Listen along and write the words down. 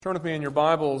Turn with me in your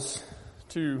Bibles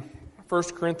to 1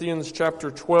 Corinthians chapter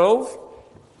 12.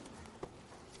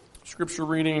 Scripture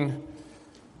reading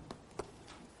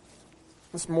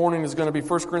this morning is going to be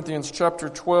 1 Corinthians chapter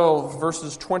 12,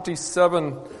 verses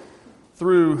 27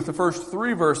 through the first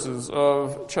three verses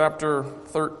of chapter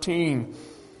 13.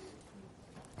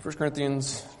 1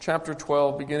 Corinthians chapter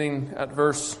 12, beginning at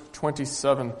verse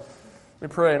 27. We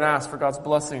pray and ask for God's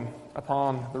blessing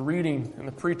upon the reading and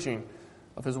the preaching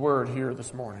of His Word here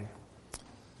this morning.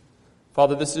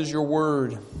 Father, this is your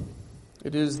Word.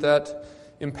 It is that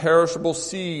imperishable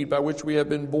seed by which we have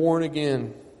been born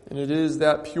again, and it is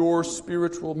that pure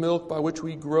spiritual milk by which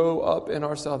we grow up in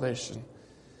our salvation.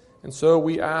 And so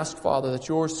we ask, Father, that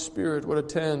your Spirit would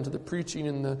attend to the preaching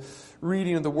and the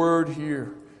reading of the Word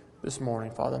here this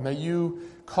morning, Father. May you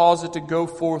cause it to go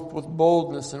forth with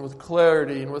boldness and with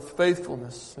clarity and with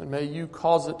faithfulness, and may you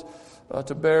cause it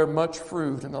to bear much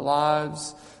fruit in the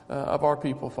lives of our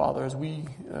people, Father, as we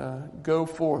go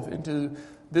forth into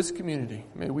this community.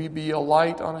 May we be a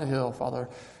light on a hill, Father,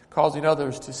 causing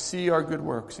others to see our good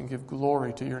works and give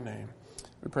glory to your name.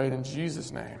 We pray it in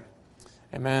Jesus' name.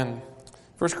 Amen.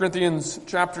 1 Corinthians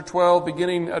chapter 12,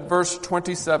 beginning at verse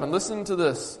 27. Listen to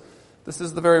this. This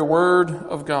is the very word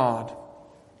of God.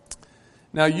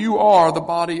 Now you are the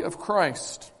body of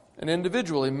Christ, and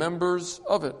individually members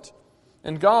of it.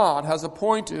 And God has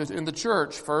appointed in the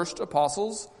church first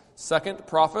apostles, second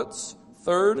prophets,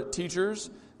 third teachers,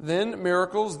 then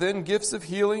miracles, then gifts of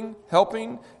healing,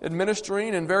 helping,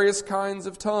 administering, and various kinds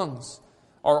of tongues.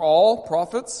 Are all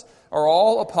prophets? Are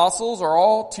all apostles? Are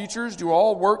all teachers? Do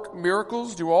all work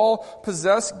miracles? Do all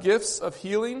possess gifts of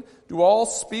healing? Do all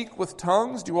speak with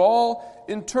tongues? Do all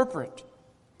interpret?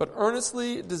 But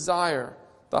earnestly desire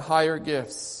the higher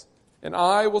gifts, and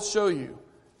I will show you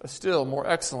a still more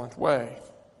excellent way.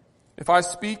 If I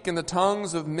speak in the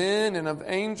tongues of men and of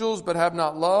angels but have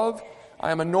not love,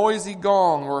 I am a noisy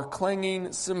gong or a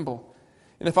clanging cymbal.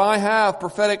 And if I have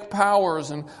prophetic powers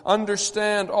and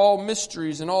understand all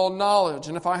mysteries and all knowledge,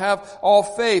 and if I have all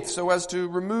faith so as to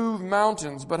remove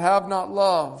mountains but have not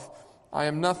love, I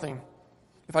am nothing.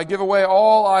 If I give away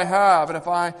all I have, and if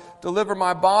I deliver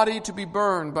my body to be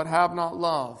burned but have not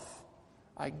love,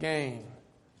 I gain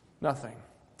nothing.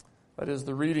 That is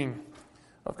the reading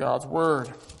of God's Word.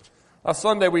 Last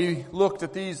Sunday we looked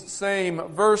at these same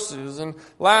verses, and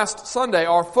last Sunday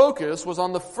our focus was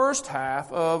on the first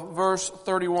half of verse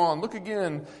 31. Look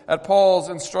again at Paul's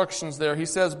instructions there. He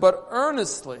says, "But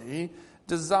earnestly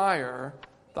desire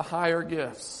the higher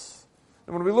gifts."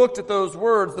 And when we looked at those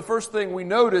words, the first thing we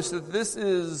noticed that this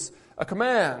is a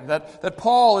command, that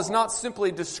Paul is not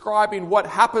simply describing what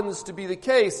happens to be the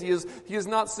case. He is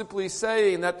not simply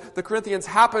saying that the Corinthians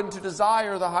happen to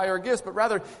desire the higher gifts, but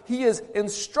rather he is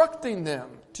instructing them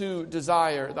to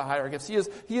desire the higher gifts.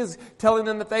 He is telling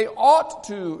them that they ought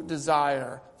to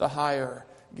desire the higher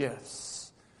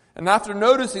gifts. And after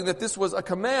noticing that this was a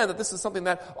command, that this is something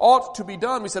that ought to be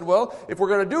done, we said, well, if we're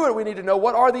going to do it, we need to know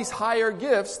what are these higher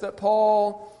gifts that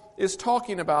Paul is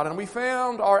talking about. And we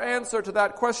found our answer to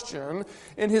that question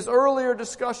in his earlier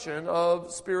discussion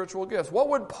of spiritual gifts. What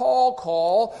would Paul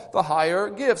call the higher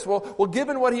gifts? Well,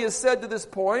 given what he has said to this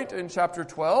point in chapter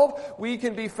 12, we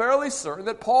can be fairly certain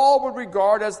that Paul would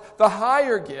regard as the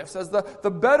higher gifts, as the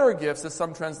better gifts, as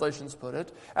some translations put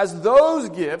it, as those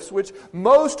gifts which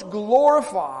most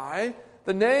glorify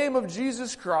the name of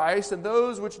Jesus Christ and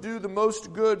those which do the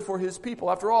most good for His people.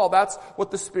 After all, that's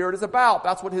what the Spirit is about.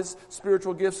 That's what His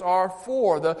spiritual gifts are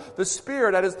for. The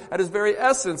Spirit, at His very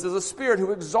essence, is a Spirit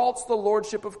who exalts the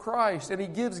Lordship of Christ. And He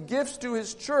gives gifts to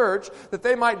His church that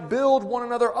they might build one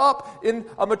another up in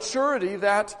a maturity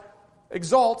that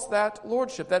exalts that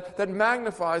Lordship, that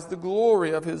magnifies the glory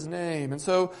of His name. And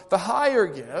so the higher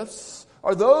gifts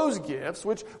are those gifts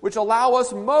which allow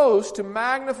us most to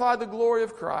magnify the glory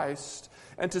of Christ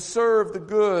and to serve the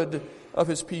good of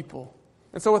His people.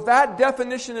 And so with that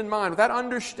definition in mind, with that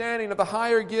understanding of the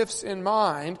higher gifts in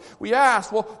mind, we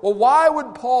ask, well, why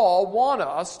would Paul want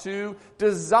us to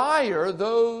desire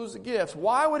those gifts?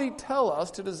 Why would he tell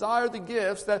us to desire the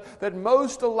gifts that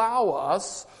most allow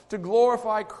us to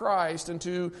glorify Christ and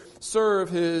to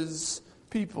serve His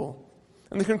people?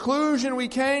 And the conclusion we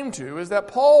came to is that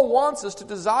Paul wants us to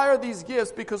desire these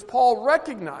gifts because Paul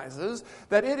recognizes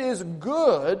that it is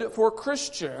good for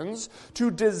Christians to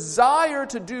desire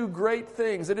to do great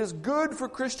things. It is good for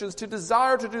Christians to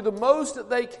desire to do the most that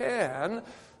they can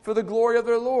for the glory of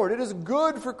their Lord. It is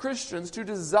good for Christians to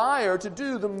desire to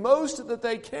do the most that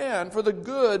they can for the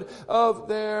good of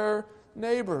their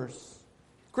neighbors.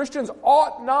 Christians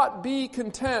ought not be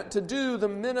content to do the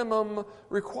minimum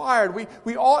required.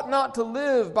 We ought not to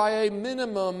live by a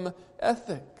minimum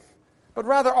ethic. But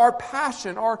rather our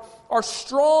passion, our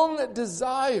strong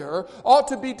desire ought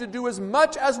to be to do as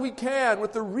much as we can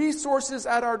with the resources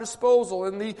at our disposal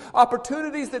and the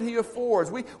opportunities that He affords.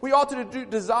 We ought to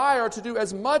desire to do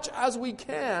as much as we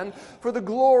can for the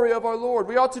glory of our Lord.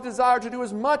 We ought to desire to do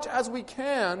as much as we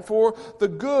can for the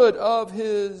good of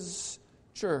His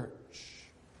church.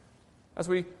 As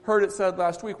we heard it said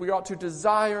last week, we ought to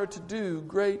desire to do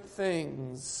great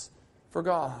things for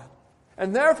God.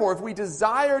 And therefore, if we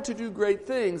desire to do great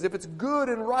things, if it's good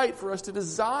and right for us to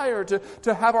desire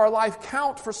to have our life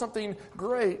count for something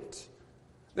great,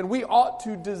 then we ought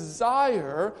to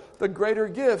desire the greater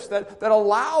gifts that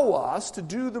allow us to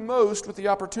do the most with the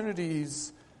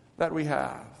opportunities that we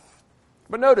have.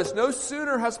 But notice, no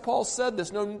sooner has Paul said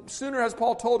this, no sooner has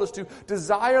Paul told us to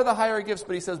desire the higher gifts,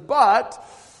 but he says, but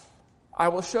I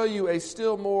will show you a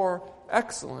still more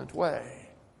excellent way.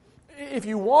 If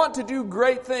you want to do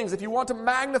great things, if you want to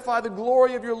magnify the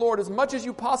glory of your Lord as much as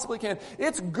you possibly can,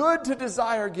 it's good to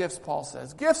desire gifts, Paul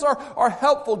says. Gifts are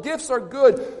helpful, gifts are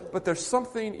good, but there's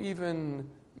something even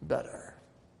better.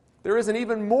 There is an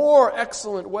even more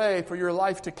excellent way for your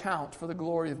life to count for the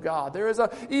glory of God. There is an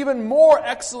even more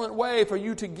excellent way for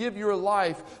you to give your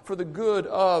life for the good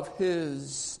of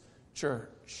His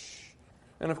church.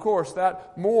 And of course,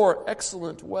 that more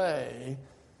excellent way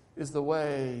is the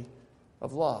way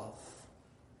of love.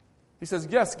 He says,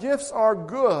 yes, gifts are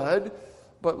good,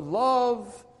 but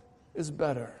love is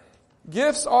better.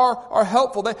 Gifts are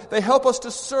helpful. They help us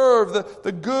to serve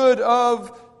the good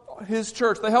of His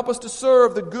church. They help us to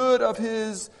serve the good of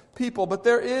His people. But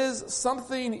there is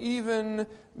something even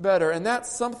better, and that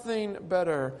something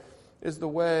better is the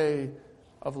way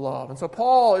of love. And so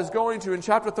Paul is going to, in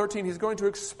chapter 13, he's going to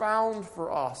expound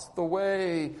for us the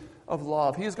way of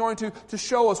love. He is going to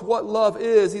show us what love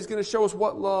is. He's going to show us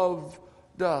what love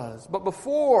does. But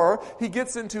before he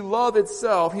gets into love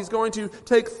itself, he's going to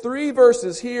take 3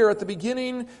 verses here at the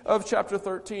beginning of chapter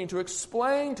 13 to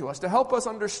explain to us, to help us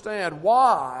understand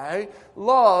why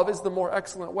love is the more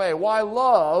excellent way, why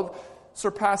love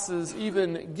surpasses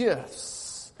even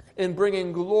gifts in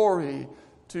bringing glory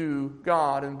to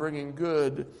God and bringing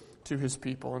good to His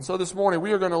people. And so this morning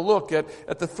we are going to look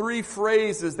at the 3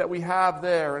 phrases that we have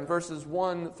there in verses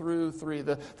 1 through 3,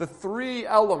 the 3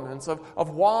 elements of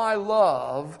why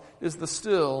love is the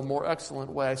still more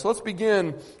excellent way. So let's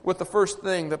begin with the first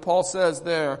thing that Paul says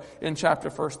there in chapter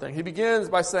 1. He begins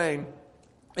by saying,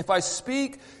 if I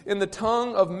speak in the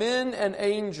tongue of men and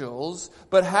angels,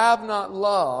 but have not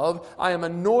love, I am a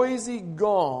noisy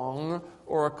gong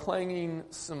or a clanging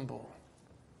cymbal.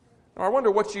 Now, I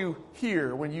wonder what you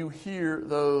hear when you hear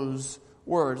those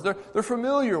words. They're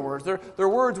familiar words. They're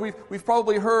words we've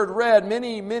probably heard read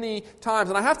many, many times.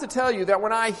 And I have to tell you that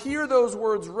when I hear those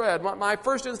words read, my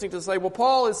first instinct is to say, well,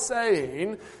 Paul is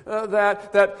saying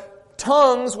that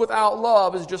tongues without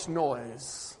love is just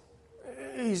noise.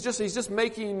 He's just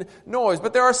making noise.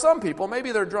 But there are some people,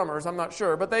 maybe they're drummers, I'm not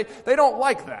sure, but they don't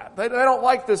like that. They don't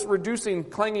like this reducing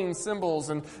clanging cymbals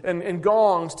and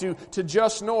gongs to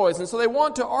just noise. And so they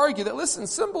want to argue that, listen,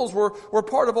 cymbals were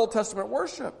part of Old Testament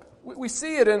worship. We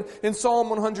see it in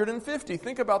Psalm 150.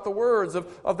 Think about the words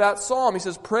of that psalm. He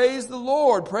says, praise the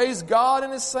Lord, praise God in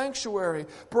His sanctuary,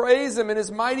 praise Him in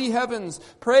His mighty heavens,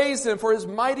 praise Him for His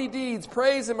mighty deeds,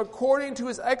 praise Him according to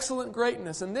His excellent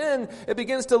greatness. And then it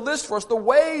begins to list for us the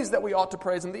ways that we ought to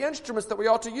praise Him, the instruments that we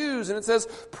ought to use. And it says,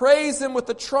 praise Him with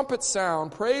the trumpet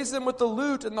sound, praise Him with the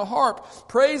lute and the harp,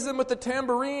 praise Him with the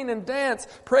tambourine and dance,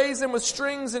 praise Him with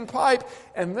strings and pipe.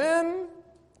 And then,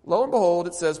 lo and behold,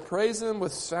 it says, praise Him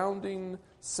with sounding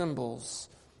cymbals,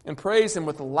 and praise Him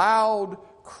with loud,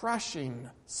 crashing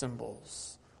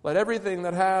cymbals. Let everything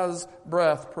that has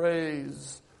breath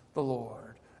praise the Lord.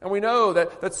 And we know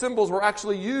that cymbals were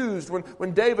actually used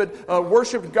when David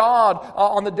worshipped God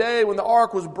on the day when the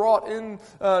ark was brought in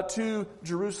to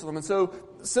Jerusalem. And so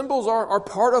cymbals are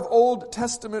part of Old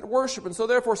Testament worship. And so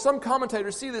therefore some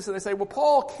commentators see this and they say, well,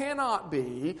 Paul cannot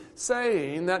be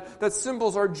saying that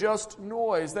cymbals are just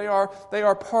noise. They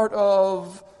are part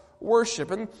of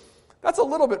worship. And that's a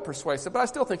little bit persuasive, but I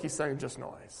still think he's saying just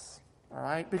noise. All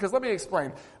right? Because let me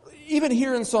explain. Even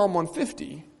here in Psalm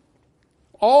 150,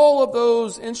 all of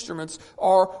those instruments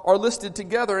are listed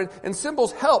together, and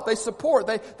cymbals help, they support,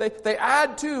 they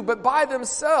add to, but by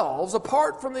themselves,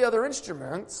 apart from the other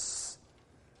instruments,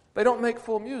 they don't make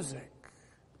full music.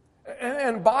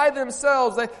 And by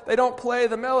themselves, they don't play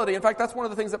the melody. In fact, that's one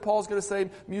of the things that Paul's going to say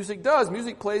music does.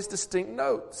 Music plays distinct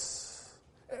notes.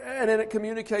 And then it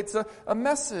communicates a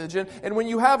message. And when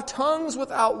you have tongues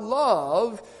without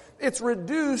love, it's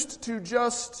reduced to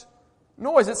just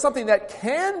noise. It's something that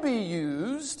can be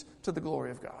used to the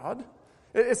glory of God.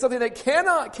 It's something that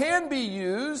can be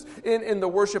used in the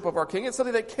worship of our King. It's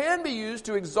something that can be used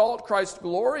to exalt Christ's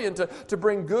glory and to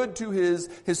bring good to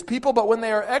His people. But when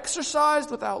they are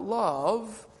exercised without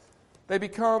love, they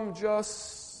become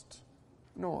just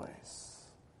noise.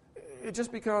 It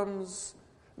just becomes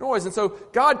noise. And so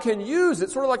God can use it,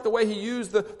 sort of like the way He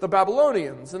used the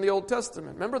Babylonians in the Old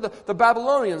Testament. Remember the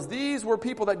Babylonians? These were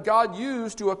people that God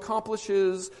used to accomplish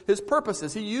His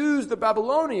purposes. He used the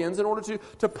Babylonians in order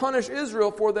to punish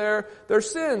Israel for their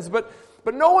sins. But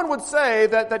no one would say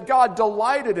that God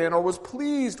delighted in or was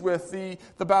pleased with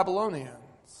the Babylonians.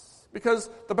 Because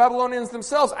the Babylonians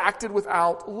themselves acted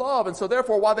without love. And so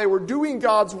therefore, while they were doing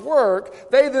God's work,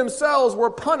 they themselves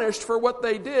were punished for what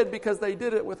they did because they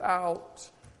did it without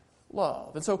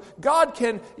love. And so God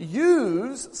can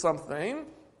use something,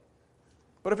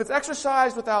 but if it's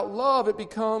exercised without love, it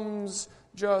becomes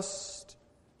just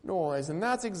noise. And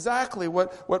that's exactly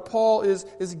what Paul is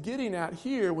getting at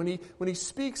here when he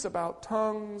speaks about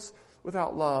tongues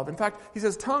without love. In fact, he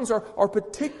says tongues are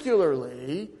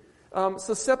particularly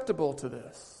susceptible to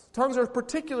this. Tongues are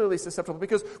particularly susceptible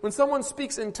because when someone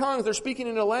speaks in tongues, they're speaking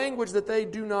in a language that they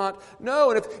do not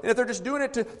know. And if they're just doing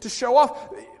it to show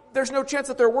off, there's no chance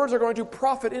that their words are going to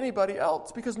profit anybody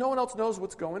else because no one else knows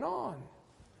what's going on.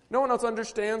 No one else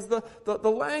understands the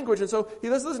language. And so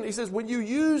he says, when you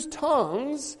use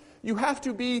tongues, you have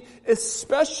to be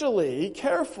especially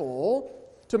careful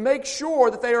to make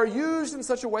sure that they are used in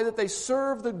such a way that they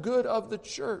serve the good of the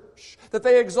church, that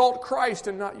they exalt Christ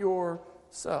and not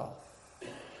yourself.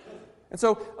 And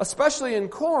so, especially in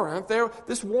Corinth,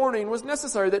 this warning was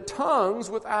necessary that tongues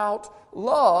without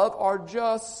love are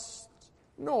just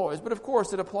noise. But of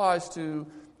course, it applies to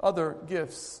other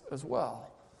gifts as well.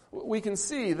 We can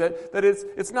see that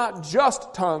it's not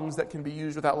just tongues that can be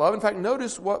used without love. In fact,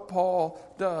 notice what Paul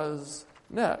does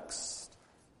next.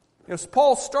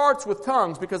 Paul starts with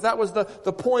tongues because that was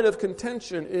the point of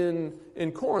contention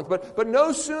in Corinth. But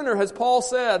no sooner has Paul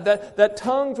said that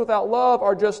tongues without love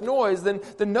are just noise than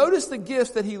notice the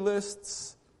gifts that he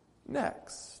lists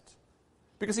next.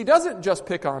 Because he doesn't just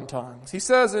pick on tongues. He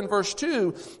says in verse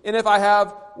 2, and if I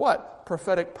have, what?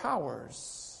 Prophetic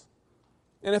powers.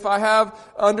 And if I have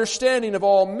understanding of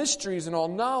all mysteries and all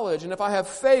knowledge. And if I have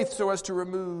faith so as to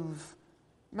remove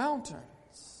mountains.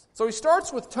 So he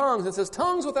starts with tongues and says,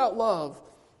 tongues without love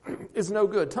is no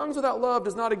good. Tongues without love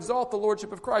does not exalt the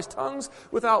lordship of Christ. Tongues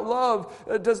without love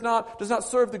does not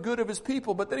serve the good of His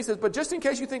people. But then he says, but just in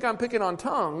case you think I'm picking on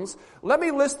tongues, let me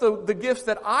list the gifts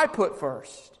that I put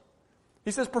first. He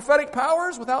says, prophetic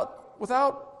powers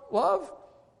without love,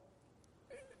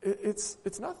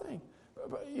 it's nothing.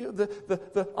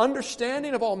 The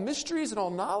understanding of all mysteries and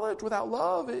all knowledge without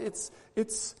love,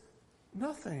 it's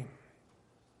nothing.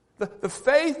 The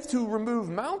faith to remove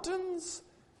mountains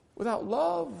without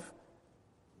love,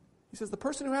 he says the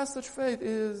person who has such faith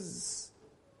is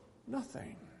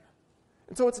nothing.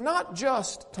 And so it's not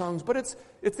just tongues, but it's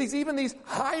these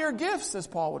higher gifts, as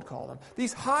Paul would call them.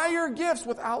 These higher gifts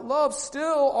without love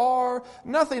still are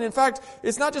nothing. In fact,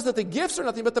 it's not just that the gifts are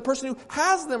nothing, but the person who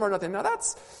has them are nothing. Now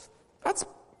that's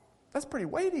pretty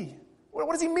weighty. What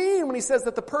does he mean when he says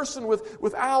that the person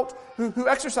who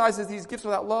exercises these gifts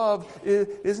without love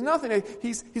is nothing?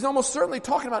 He's almost certainly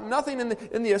talking about nothing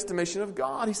in the estimation of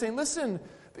God. He's saying, listen,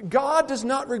 God does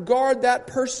not regard that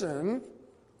person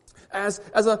as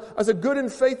a good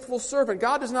and faithful servant.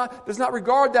 God does not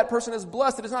regard that person as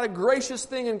blessed. It is not a gracious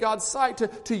thing in God's sight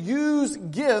to use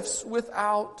gifts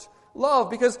without love,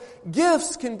 because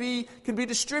gifts can be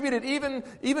distributed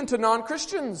even to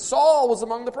non-Christians. Saul was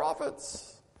among the prophets.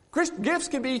 Gifts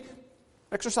can be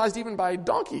exercised even by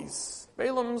donkeys.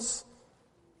 Balaam's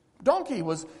donkey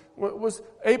was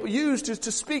used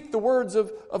to speak the words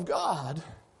of God.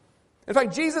 In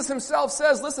fact, Jesus Himself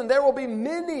says, listen, there will be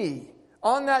many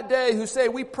on that day who say,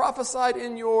 we prophesied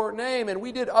in your name and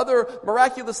we did other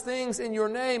miraculous things in your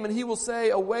name. And He will say,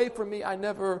 away from me, I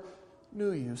never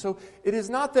knew you. So it is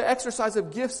not the exercise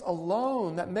of gifts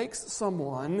alone that makes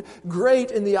someone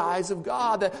great in the eyes of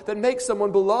God, that makes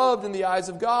someone beloved in the eyes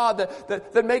of God,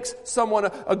 that makes someone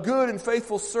a good and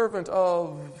faithful servant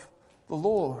of the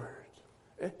Lord.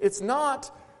 It's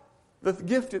not the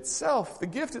gift itself. The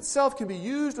gift itself can be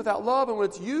used without love, and when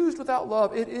it's used without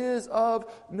love, it is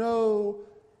of no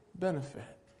benefit.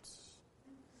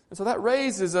 And so that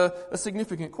raises a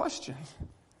significant question.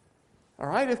 All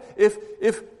right?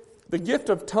 If the gift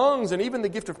of tongues and even the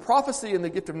gift of prophecy and the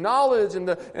gift of knowledge and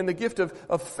the gift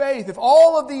of faith, if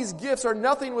all of these gifts are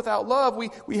nothing without love,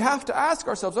 we have to ask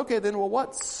ourselves, okay, then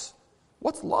what's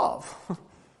love?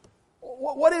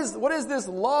 What is this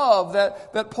love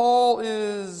that Paul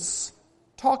is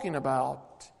talking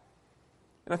about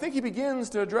And I think he begins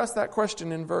to address that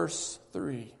question in verse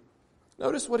 3.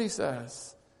 Notice what he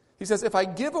says. He says, if I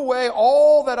give away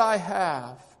all that I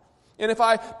have, and if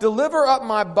I deliver up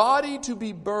my body to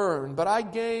be burned, but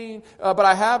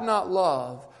I have not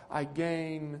love, I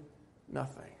gain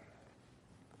nothing.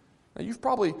 Now, you've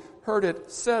probably heard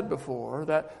it said before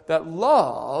that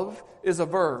love is a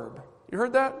verb. You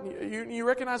heard that? You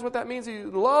recognize what that means?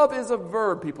 Love is a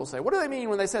verb, people say. What do they mean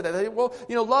when they say that? They say, well,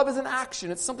 love is an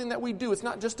action. It's something that we do. It's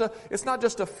not just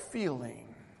a feeling.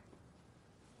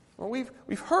 Well,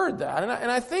 we've heard that,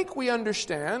 and I think we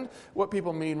understand what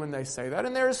people mean when they say that.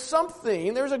 And there's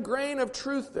a grain of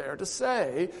truth there to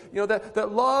say,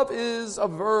 that love is a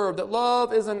verb, that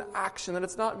love is an action, that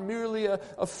it's not merely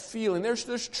a feeling.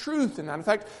 There's truth in that. In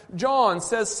fact, John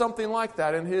says something like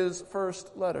that in his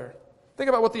first letter. Think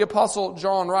about what the Apostle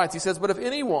John writes. He says, but if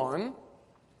anyone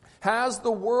has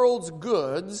the world's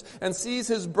goods and sees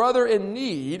his brother in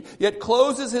need, yet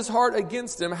closes his heart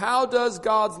against him, how does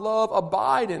God's love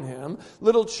abide in him?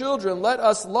 Little children, let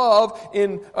us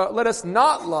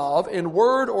not love in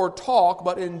word or talk,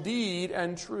 but in deed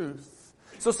and truth.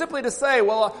 So simply to say,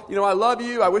 well, I love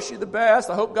you, I wish you the best,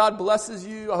 I hope God blesses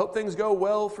you, I hope things go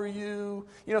well for you.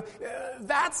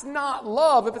 That's not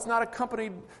love if it's not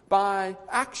accompanied by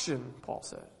action,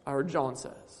 John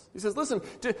says. He says, listen,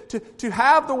 to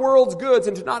have the world's goods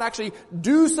and to not actually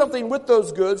do something with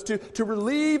those goods, to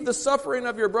relieve the suffering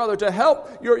of your brother, to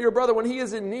help your brother when he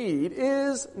is in need,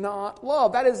 is not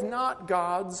love. That is not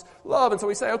God's love. And so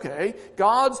we say, okay,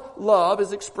 God's love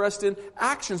is expressed in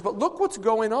actions. But look what's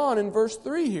going on in verse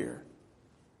 3 here.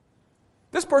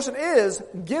 This person is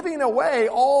giving away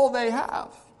all they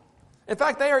have. In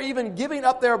fact, they are even giving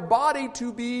up their body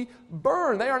to be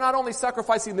burned. They are not only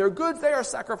sacrificing their goods, they are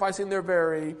sacrificing their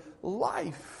very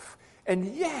life.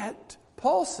 And yet,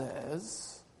 Paul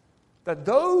says that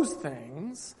those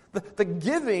things, the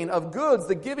giving of goods,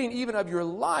 the giving even of your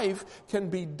life, can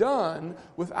be done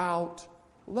without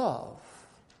love.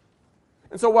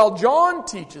 And so while John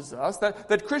teaches us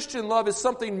that Christian love is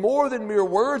something more than mere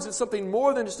words, it's something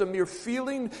more than just a mere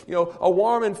feeling, a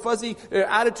warm and fuzzy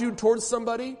attitude towards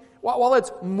somebody, while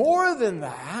it's more than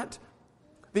that,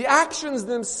 the actions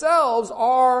themselves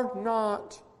are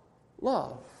not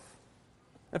love.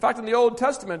 In fact, in the Old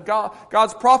Testament,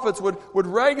 God's prophets would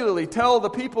regularly tell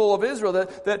the people of Israel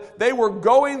that they were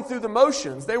going through the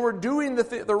motions. They were doing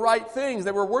the right things.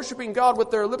 They were worshiping God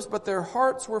with their lips, but their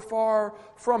hearts were far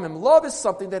from Him. Love is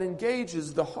something that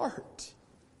engages the heart.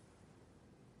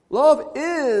 Love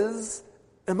is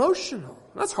emotional.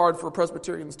 That's hard for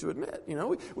Presbyterians to admit.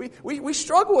 We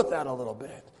struggle with that a little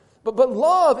bit. But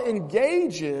love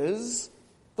engages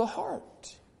the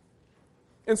heart.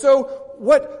 And so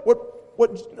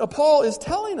what Paul is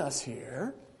telling us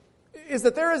here is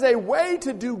that there is a way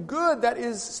to do good that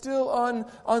is still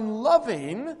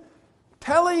unloving,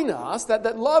 telling us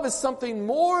that love is something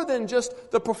more than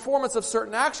just the performance of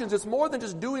certain actions. It's more than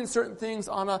just doing certain things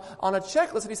on a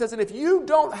checklist. And he says, and if you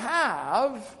don't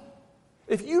have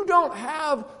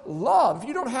love, if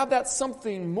you don't have that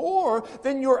something more,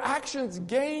 then your actions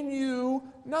gain you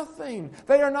nothing.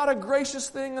 They are not a gracious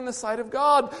thing in the sight of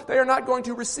God. They are not going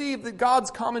to receive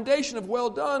God's commendation of well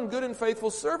done, good and faithful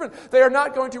servant. They are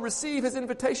not going to receive His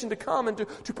invitation to come and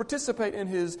to participate in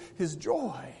His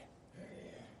joy.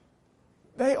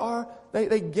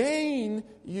 They gain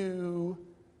you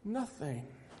nothing.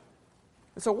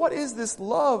 And so what is this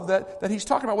love that he's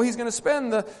talking about? Well, he's going to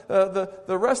spend the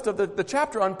rest of the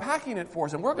chapter unpacking it for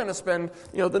us. And we're going to spend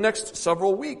the next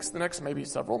several weeks, the next maybe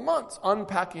several months,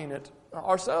 unpacking it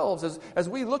ourselves as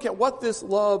we look at what this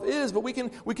love is. But we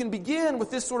can begin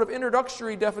with this sort of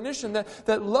introductory definition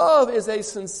that love is a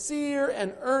sincere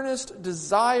and earnest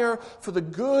desire for the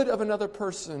good of another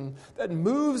person that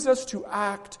moves us to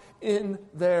act in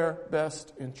their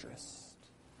best interest.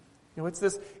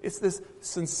 It's this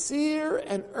sincere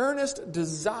and earnest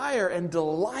desire and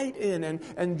delight in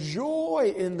and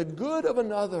joy in the good of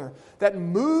another that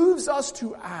moves us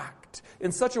to act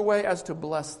in such a way as to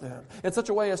bless them, in such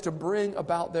a way as to bring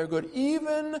about their good,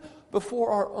 even before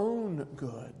our own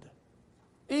good,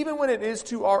 even when it is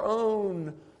to our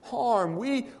own harm.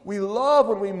 We love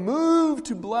when we move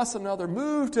to bless another,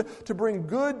 move to bring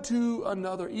good to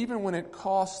another, even when it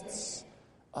costs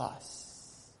us.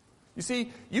 You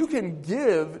see, you can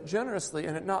give generously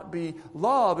and it not be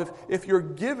love if you're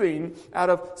giving out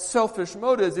of selfish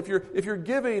motives, if you're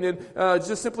giving and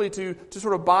just simply to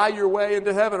sort of buy your way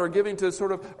into heaven, or giving to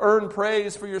sort of earn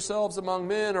praise for yourselves among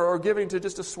men, or giving to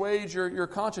just assuage your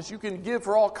conscience. You can give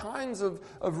for all kinds of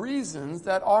reasons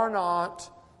that are not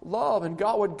love. And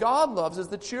what God loves is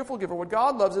the cheerful giver. What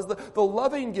God loves is the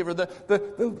loving giver,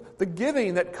 the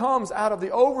giving that comes out of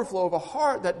the overflow of a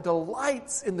heart that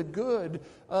delights in the good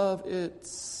of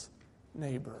its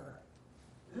neighbor.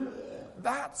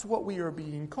 That's what we are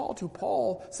being called to.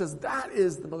 Paul says that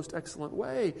is the most excellent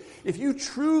way. If you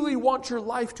truly want your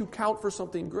life to count for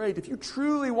something great, if you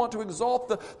truly want to exalt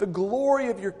the glory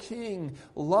of your King,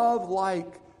 love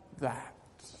like that.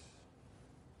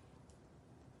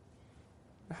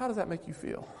 How does that make you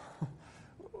feel?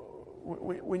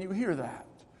 When you hear that,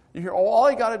 you hear, all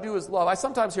I got to do is love. I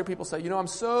sometimes hear people say, I'm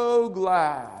so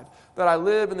glad that I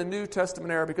live in the New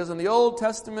Testament era, because in the Old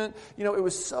Testament, it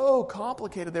was so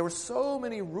complicated. There were so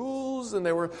many rules and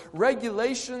there were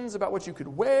regulations about what you could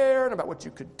wear and about what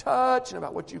you could touch and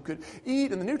about what you could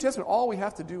eat. In the New Testament, all we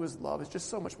have to do is love. It's just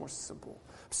so much more simple.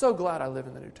 I'm so glad I live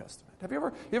in the New Testament. Have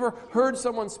you ever heard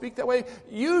someone speak that way?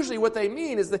 Usually what they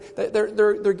mean is that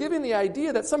they're giving the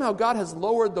idea that somehow God has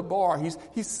lowered the bar.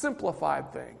 He's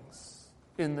simplified things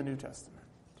in the New Testament.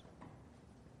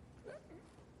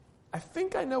 I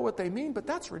think I know what they mean, but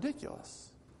that's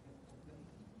ridiculous.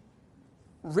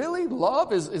 Really?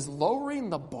 Love is lowering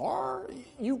the bar?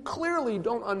 You clearly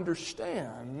don't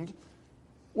understand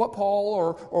what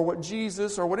Paul or what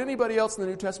Jesus or what anybody else in the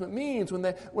New Testament means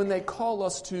when they call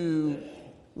us to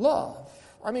love.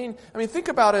 I mean, think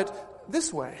about it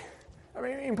this way.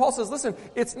 Paul says, listen,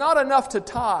 it's not enough to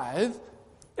tithe.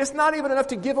 It's not even enough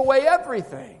to give away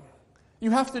everything.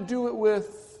 You have to do it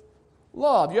with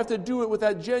love. You have to do it with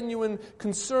that genuine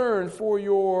concern for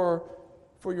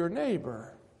your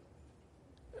neighbor.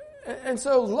 And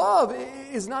so love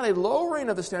is not a lowering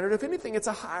of the standard. If anything, it's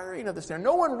a highering of the standard.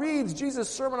 No one reads Jesus'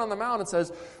 Sermon on the Mount and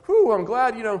says, I'm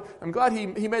glad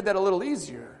he made that a little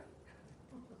easier.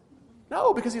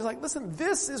 No, because he's like, listen,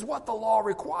 this is what the law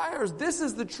requires. This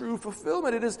is the true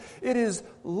fulfillment. It is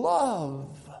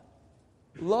love.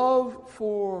 Love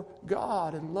for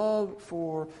God and love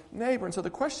for neighbor. And so the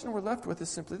question we're left with is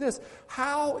simply this: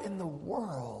 how in the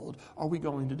world are we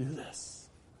going to do this?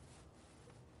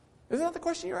 Isn't that the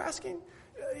question you're asking?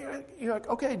 You're like,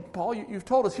 okay, Paul, you've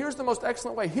told us, here's the most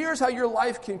excellent way. Here's how your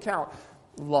life can count.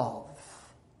 Love.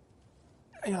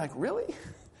 And you're like, really?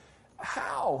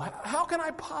 How? How can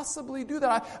I possibly do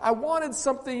that? I wanted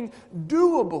something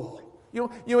doable.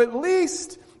 At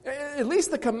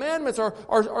least the commandments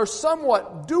are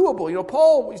somewhat doable.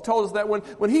 Paul told us that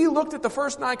when he looked at the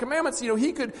first 9 commandments, he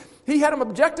had them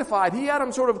objectified. He had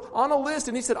them sort of on a list,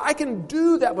 and he said, I can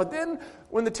do that. But then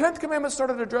when the 10th commandment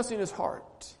started addressing his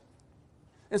heart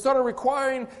and started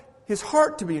requiring his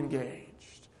heart to be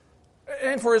engaged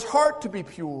and for his heart to be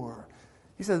pure,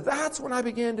 he said, that's when I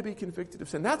began to be convicted of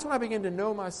sin. That's when I began to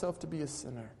know myself to be a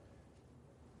sinner.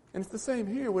 And it's the same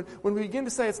here. When we begin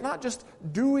to say it's not just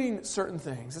doing certain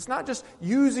things, it's not just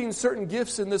using certain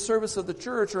gifts in the service of the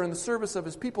church or in the service of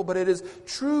His people, but it is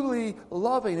truly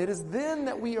loving. It is then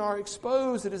that we are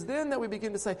exposed. It is then that we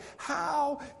begin to say,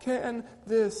 how can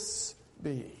this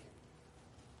be?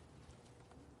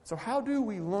 So how do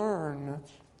we learn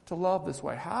to love this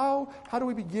way? How do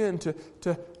we begin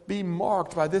to be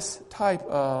marked by this type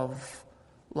of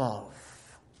love?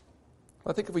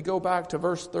 I think if we go back to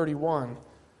verse 31,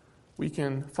 we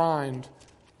can find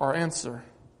our answer.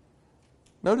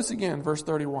 Notice again, verse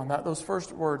 31, those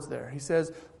first words there. He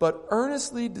says, but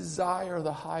earnestly desire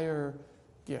the higher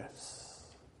gifts.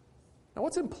 Now,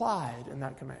 what's implied in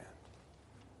that command?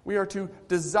 We are to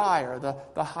desire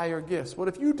the higher gifts. Well,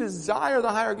 if you desire the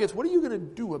higher gifts, what are you going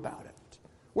to do about it?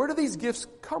 Where do these gifts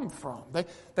come from?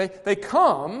 They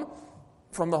come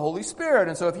from the Holy Spirit.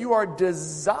 And so if you are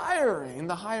desiring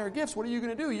the higher gifts, what are you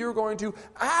going to do? You're going to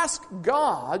ask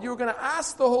God, you're going to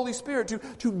ask the Holy Spirit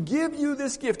to give you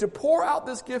this gift, to pour out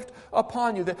this gift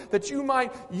upon you, that you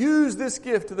might use this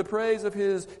gift to the praise of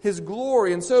His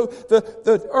glory. And so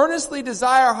the earnestly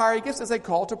desire higher gifts is a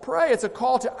call to pray. It's a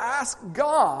call to ask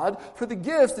God for the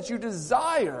gifts that you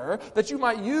desire, that you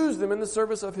might use them in the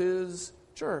service of His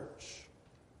church.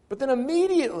 But then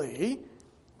immediately,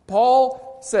 Paul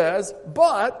says,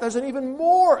 but there's an even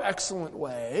more excellent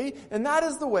way, and that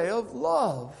is the way of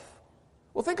love.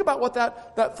 Well, think about what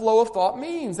that flow of thought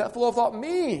means. That flow of thought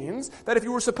means that if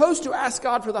you were supposed to ask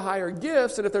God for the higher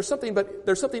gifts, and if there's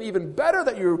something even better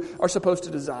that you are supposed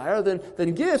to desire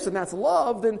than gifts, and that's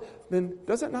love, then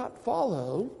does it not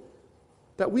follow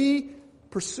that we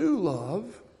pursue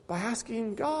love by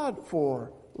asking God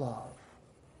for love?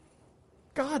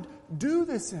 God, do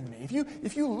this in me.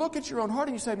 If you look at your own heart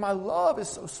and you say, my love is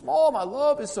so small, my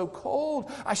love is so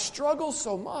cold, I struggle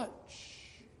so much.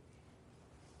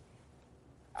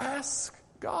 Ask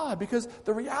God, because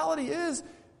the reality is,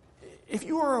 if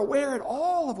you are aware at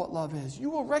all of what love is, you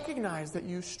will recognize that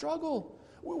you struggle.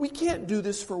 We can't do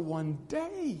this for one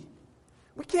day.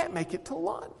 We can't make it to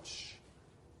lunch.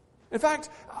 In fact,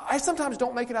 I sometimes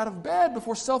don't make it out of bed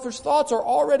before selfish thoughts are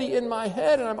already in my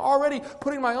head, and I'm already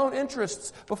putting my own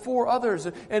interests before others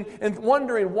and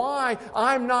wondering why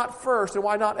I'm not first and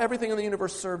why not everything in the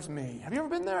universe serves me. Have you ever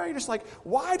been there? You're just like,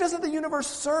 why doesn't the universe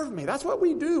serve me? That's what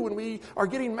we do when we are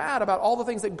getting mad about all the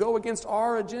things that go against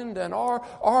our agenda and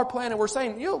our plan, and we're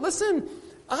saying, listen,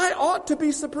 I ought to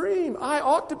be supreme. I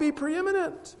ought to be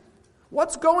preeminent.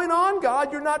 What's going on,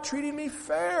 God? You're not treating me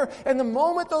fair. And the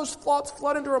moment those thoughts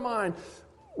flood into our mind,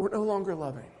 we're no longer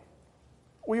loving.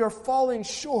 We are falling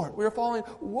short. We are falling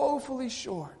woefully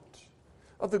short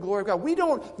of the glory of God. We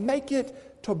don't make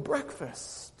it to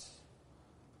breakfast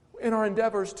in our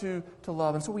endeavors to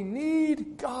love. And so we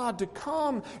need God to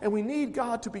come, and we need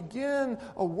God to begin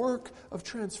a work of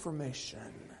transformation.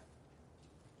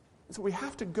 So we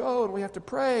have to go and we have to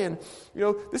pray. And,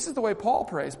 this is the way Paul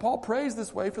prays. Paul prays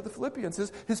this way for the Philippians.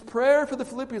 His prayer for the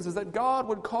Philippians is that God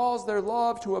would cause their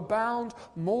love to abound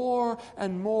more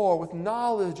and more with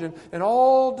knowledge and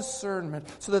all discernment,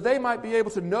 so that they might be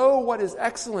able to know what is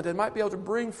excellent and might be able to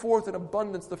bring forth in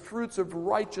abundance the fruits of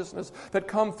righteousness that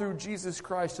come through Jesus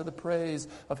Christ to the praise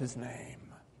of His name.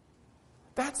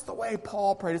 That's the way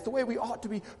Paul prayed. It's the way we ought to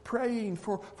be praying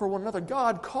for one another.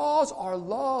 God, cause our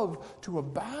love to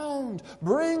abound.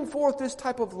 Bring forth this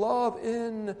type of love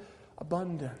in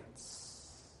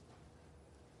abundance.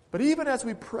 But even as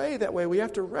we pray that way, we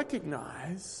have to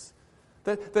recognize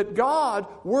that God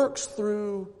works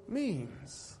through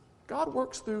means. God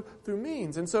works through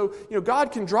means. And so,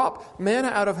 God can drop manna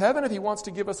out of heaven if He wants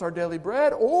to give us our daily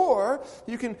bread, or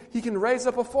He can raise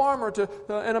up a farmer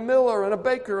and a miller and a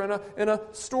baker and a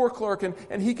store clerk,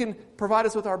 and He can provide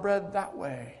us with our bread that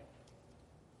way.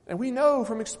 And we know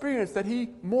from experience that He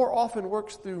more often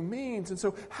works through means. And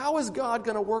so how is God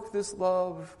going to work this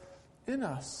love in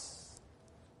us?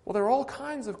 Well, there are all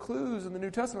kinds of clues in the New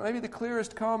Testament. Maybe the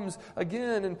clearest comes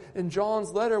again in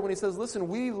John's letter when he says, listen,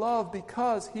 we love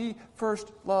because He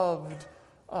first loved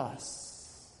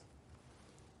us.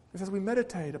 It's as we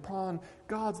meditate upon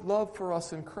God's love for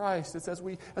us in Christ. It's as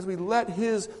we let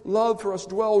His love for us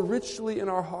dwell richly in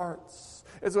our hearts.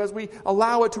 It's as we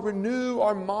allow it to renew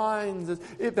our minds,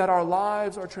 that our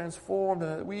lives are transformed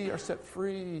and that we are set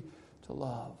free to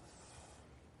love.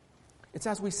 It's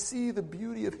as we see the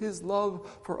beauty of His love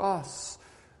for us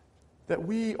that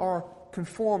we are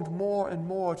conformed more and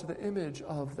more to the image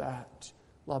of that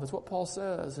love. It's what Paul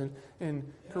says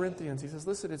in Corinthians. He says,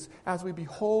 listen, it's as we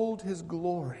behold His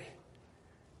glory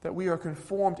that we are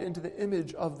conformed into the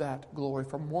image of that glory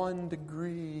from one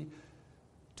degree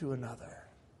to another.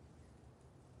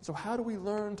 So how do we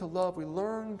learn to love? We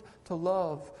learn to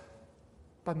love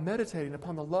by meditating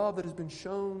upon the love that has been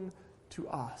shown to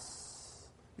us.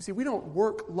 You see, we don't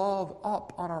work love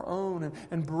up on our own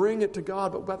and bring it to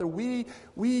God, but rather we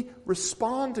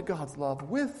respond to God's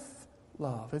love with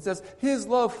love. It says His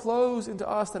love flows into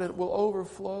us that it will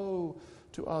overflow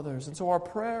to others. And so our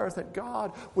prayer is that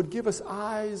God would give us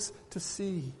eyes to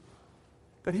see,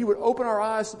 that He would open our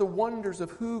eyes to the wonders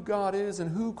of who God is and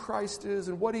who Christ is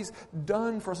and what He's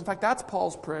done for us. In fact, that's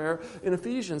Paul's prayer in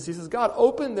Ephesians. He says, God,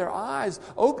 open their eyes,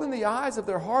 open the eyes of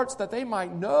their hearts that they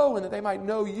might know and that they might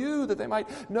know You, that they might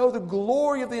know the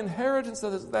glory of the inheritance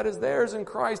that is theirs in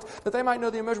Christ, that they might know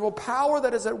the immeasurable power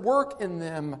that is at work in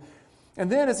them.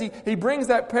 And then as he brings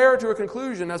that prayer to a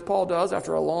conclusion, as Paul does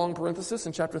after a long parenthesis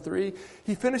in chapter 3,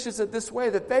 he finishes it this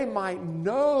way, that they might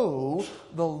know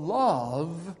the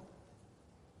love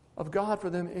of God for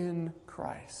them in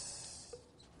Christ.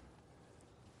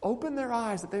 Open their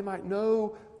eyes that they might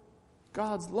know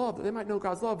God's love, that they might know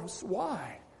God's love.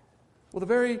 Why? Well, the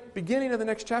very beginning of the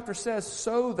next chapter says,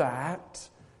 so that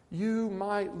you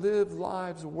might live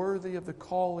lives worthy of the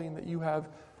calling that you have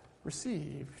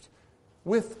received,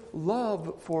 with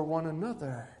love for one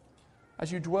another,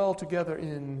 as you dwell together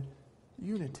in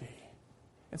unity.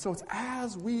 And so it's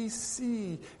as we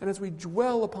see and as we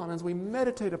dwell upon, as we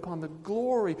meditate upon the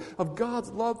glory of God's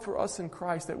love for us in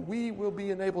Christ, that we will be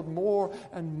enabled more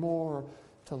and more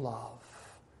to love.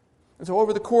 And so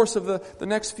over the course of the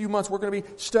next few months, we're going to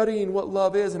be studying what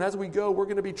love is. And as we go, we're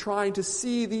going to be trying to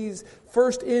see these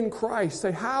first in Christ.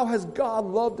 Say, how has God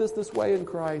loved us this way in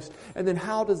Christ? And then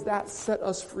how does that set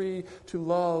us free to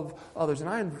love others? And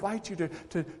I invite you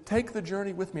to take the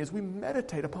journey with me as we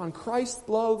meditate upon Christ's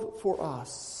love for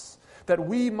us. that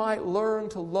we might learn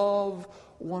to love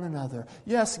one another.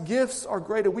 Yes, gifts are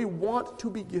great and we want to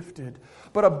be gifted.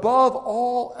 But above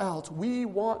all else, we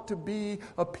want to be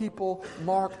a people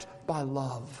marked by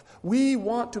love. We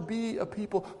want to be a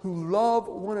people who love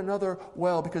one another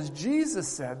well, because Jesus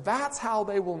said that's how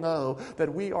they will know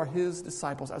that we are His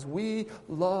disciples, as we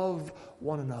love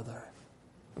one another.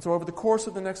 And so over the course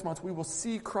of the next months, we will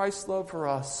see Christ's love for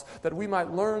us, that we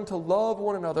might learn to love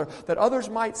one another, that others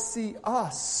might see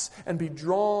us and be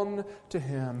drawn to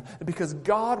Him. And because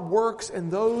God works in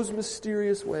those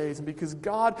mysterious ways, and because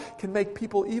God can make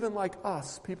people even like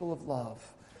us, people of love,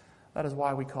 that is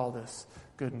why we call this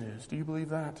good news. Do you believe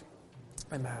that?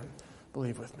 Amen.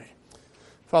 Believe with me.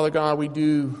 Father God, we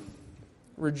do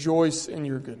rejoice in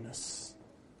your goodness.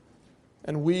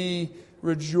 And we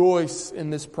rejoice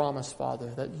in this promise, Father,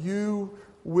 that you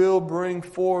will bring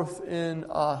forth in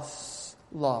us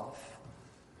love.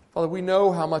 Father, we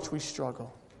know how much we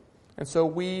struggle. And so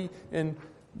we, in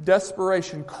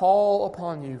desperation, call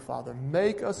upon you, Father.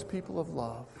 Make us people of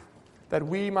love, that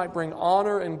we might bring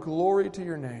honor and glory to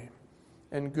your name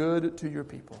and good to your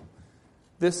people.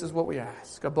 This is what we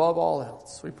ask. Above all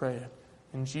else, we pray it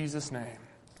in Jesus' name.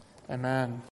 Amen.